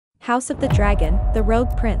House of the Dragon, the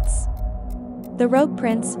Rogue Prince. The Rogue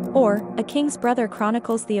Prince, or A King's Brother,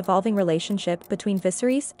 chronicles the evolving relationship between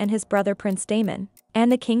Viserys and his brother Prince Daemon,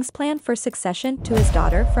 and the king's plan for succession to his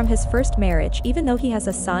daughter from his first marriage even though he has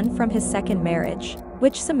a son from his second marriage,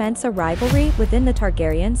 which cements a rivalry within the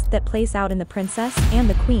Targaryens that plays out in The Princess and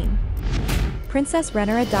the Queen. Princess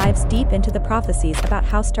Rhaenyra dives deep into the prophecies about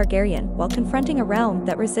House Targaryen while confronting a realm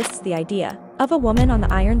that resists the idea of a woman on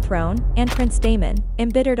the Iron Throne, and Prince Daemon,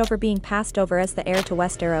 embittered over being passed over as the heir to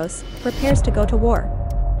Westeros, prepares to go to war.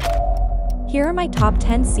 Here are my top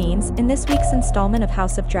 10 scenes in this week's installment of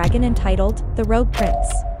House of Dragon entitled The Rogue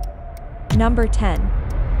Prince. Number 10.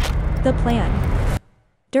 The Plan.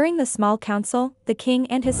 During the small council, the king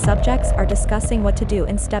and his subjects are discussing what to do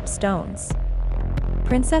in Stepstones.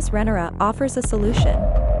 Princess Rhaenyra offers a solution.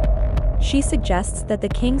 She suggests that the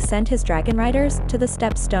king send his dragon riders to the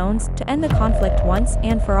Stepstones to end the conflict once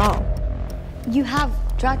and for all. You have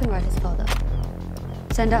dragon riders, father.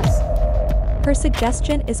 Send us. Her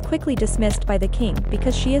suggestion is quickly dismissed by the king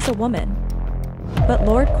because she is a woman. But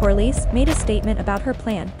Lord Corlys made a statement about her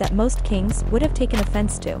plan that most kings would have taken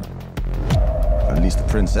offense to. At least the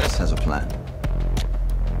princess has a plan.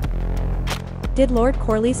 Did Lord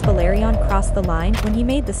Corlys Velaryon cross the line when he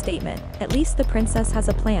made the statement, "At least the princess has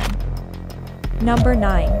a plan"? Number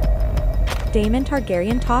 9. Daemon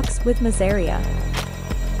Targaryen talks with Mysaria.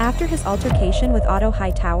 After his altercation with Otto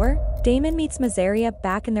Hightower, Daemon meets Mysaria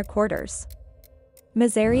back in their quarters.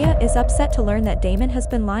 Mysaria is upset to learn that Daemon has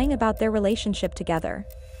been lying about their relationship together.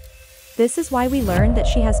 This is why we learn that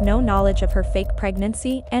she has no knowledge of her fake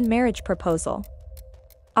pregnancy and marriage proposal.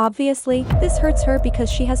 Obviously, this hurts her because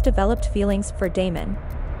she has developed feelings for Daemon.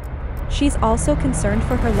 She's also concerned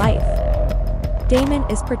for her life. Daemon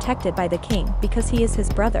is protected by the king because he is his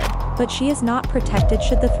brother, but she is not protected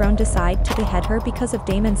should the throne decide to behead her because of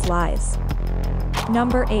Daemon's lies.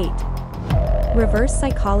 Number 8. Reverse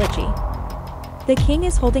psychology. The king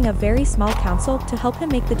is holding a very small council to help him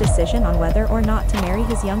make the decision on whether or not to marry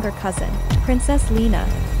his younger cousin, Princess Rhaenyra.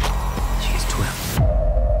 She is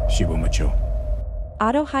 12. She will mature.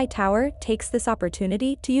 Otto Hightower takes this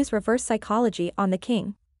opportunity to use reverse psychology on the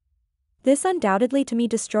king. This undoubtedly to me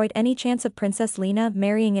destroyed any chance of Princess Rhaenyra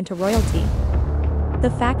marrying into royalty.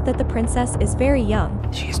 The fact that the princess is very young,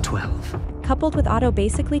 She is 12. coupled with Otto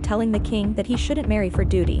basically telling the king that he shouldn't marry for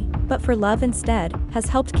duty, but for love instead, has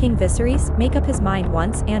helped King Viserys make up his mind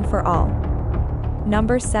once and for all.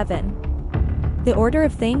 Number 7. The Order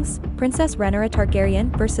of Things, Princess Rhaenyra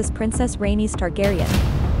Targaryen versus Princess Rhaenys Targaryen.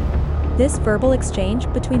 This verbal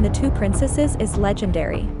exchange between the two princesses is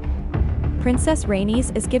legendary. Princess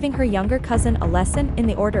Rhaenys is giving her younger cousin a lesson in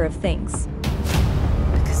the Order of Things.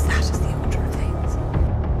 Because that is the order of things.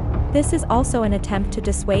 This is also an attempt to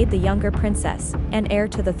dissuade the younger princess, and heir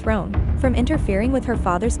to the throne, from interfering with her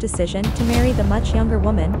father's decision to marry the much younger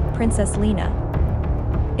woman, Princess Rhaenyra.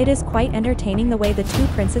 It is quite entertaining the way the two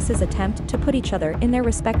princesses attempt to put each other in their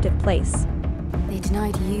respective place. They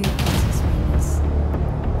denied you, Princess Rhaenys.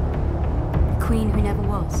 The queen who never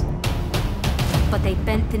was. But they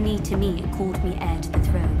bent the knee to me and called me heir to the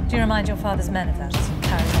throne. Do you remind your father's men of that as you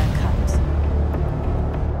carry their cups?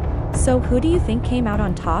 So who do you think came out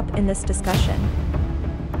on top in this discussion?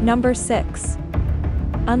 Number 6.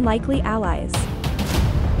 Unlikely allies.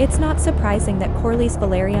 It's not surprising that Corlys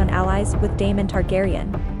Velaryon allies with Daemon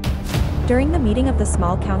Targaryen. During the meeting of the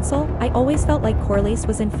small council, I always felt like Corlys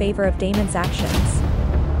was in favor of Daemon's actions.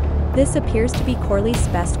 This appears to be Corlys'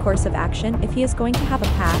 best course of action if he is going to have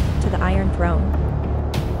a path to the Iron Throne.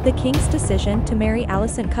 The king's decision to marry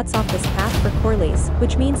Alicent cuts off this path for Corlys,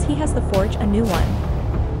 which means he has to forge a new one.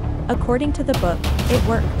 According to the book, it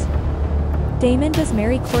worked. Daemon does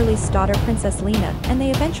marry Corlys' daughter Princess Rhaenyra, and they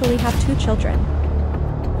eventually have 2 children.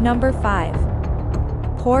 Number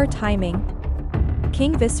 5. Poor timing.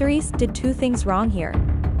 King Viserys did 2 things wrong here.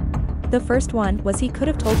 The first one was he could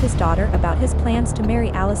have told his daughter about his plans to marry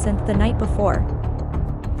Alicent the night before.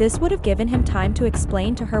 This would have given him time to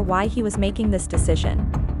explain to her why he was making this decision.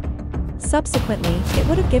 Subsequently, it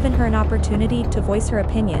would have given her an opportunity to voice her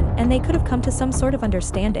opinion and they could have come to some sort of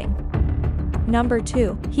understanding. Number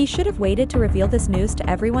 2, he should have waited to reveal this news to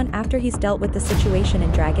everyone after he's dealt with the situation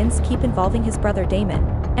in Dragon's Keep involving his brother Daemon,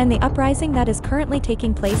 and the uprising that is currently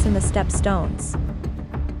taking place in the Stepstones.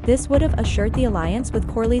 This would have assured the alliance with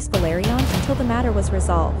Corlys Velaryon until the matter was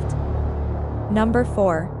resolved. Number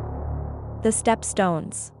 4. The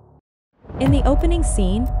Stepstones. In the opening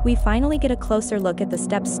scene, we finally get a closer look at the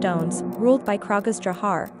Stepstones, ruled by Kragas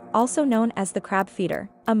Drahar, also known as the Crab Feeder,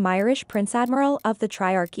 a Myrish Prince Admiral of the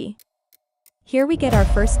Triarchy. Here we get our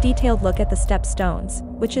first detailed look at the Stepstones,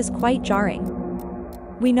 which is quite jarring.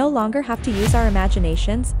 We no longer have to use our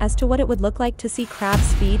imaginations as to what it would look like to see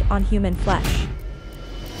crabs feed on human flesh.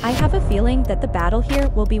 I have a feeling that the battle here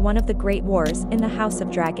will be one of the great wars in the House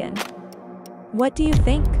of Dragon. What do you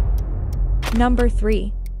think? Number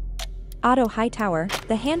 3. Otto Hightower,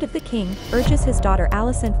 the Hand of the King, urges his daughter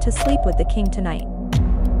Alicent to sleep with the king tonight.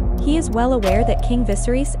 He is well aware that King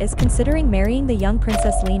Viserys is considering marrying the young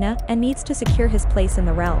Princess Rhaenyra and needs to secure his place in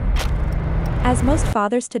the realm. As most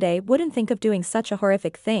fathers today wouldn't think of doing such a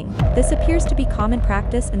horrific thing, this appears to be common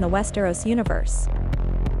practice in the Westeros universe.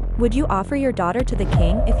 Would you offer your daughter to the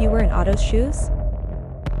king if you were in Otto's shoes?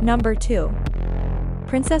 Number 2.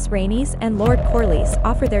 Princess Rhaenys and Lord Corlys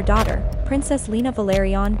offer their daughter, Princess Lena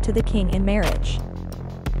Velaryon, to the king in marriage.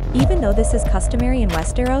 Even though this is customary in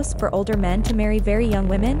Westeros for older men to marry very young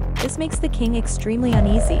women, this makes the king extremely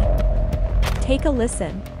uneasy. Take a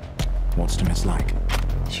listen. What's to miss like?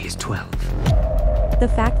 She is 12.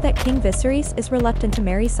 The fact that King Viserys is reluctant to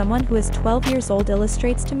marry someone who is 12 years old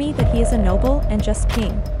illustrates to me that he is a noble and just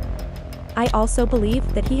king. I also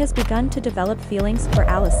believe that he has begun to develop feelings for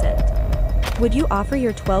Alicent. Would you offer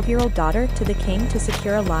your 12-year-old daughter to the king to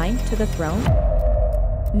secure a line to the throne?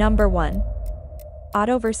 Number 1.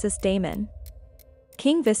 Otto vs. Daemon.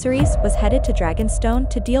 King Viserys was headed to Dragonstone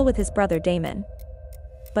to deal with his brother Daemon.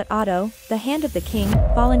 But Otto, the Hand of the King,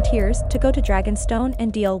 volunteers to go to Dragonstone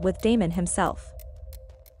and deal with Daemon himself.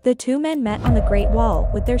 The two men met on the Great Wall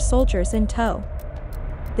with their soldiers in tow.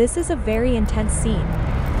 This is a very intense scene.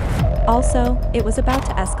 Also, it was about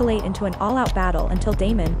to escalate into an all-out battle until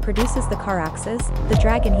Daemon produces the Caraxes, the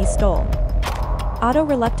dragon he stole. Otto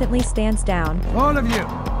reluctantly stands down. All of you,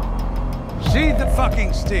 sheathe the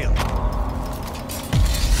fucking steel.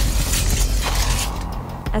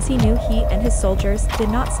 As he knew he and his soldiers did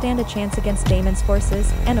not stand a chance against Daemon's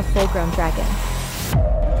forces and a full-grown dragon.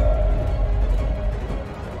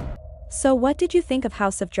 So what did you think of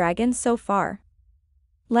House of Dragon so far?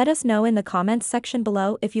 Let us know in the comments section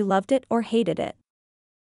below if you loved it or hated it.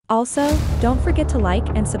 Also, don't forget to like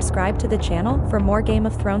and subscribe to the channel for more Game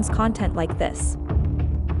of Thrones content like this.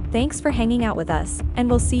 Thanks for hanging out with us, and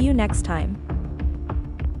we'll see you next time.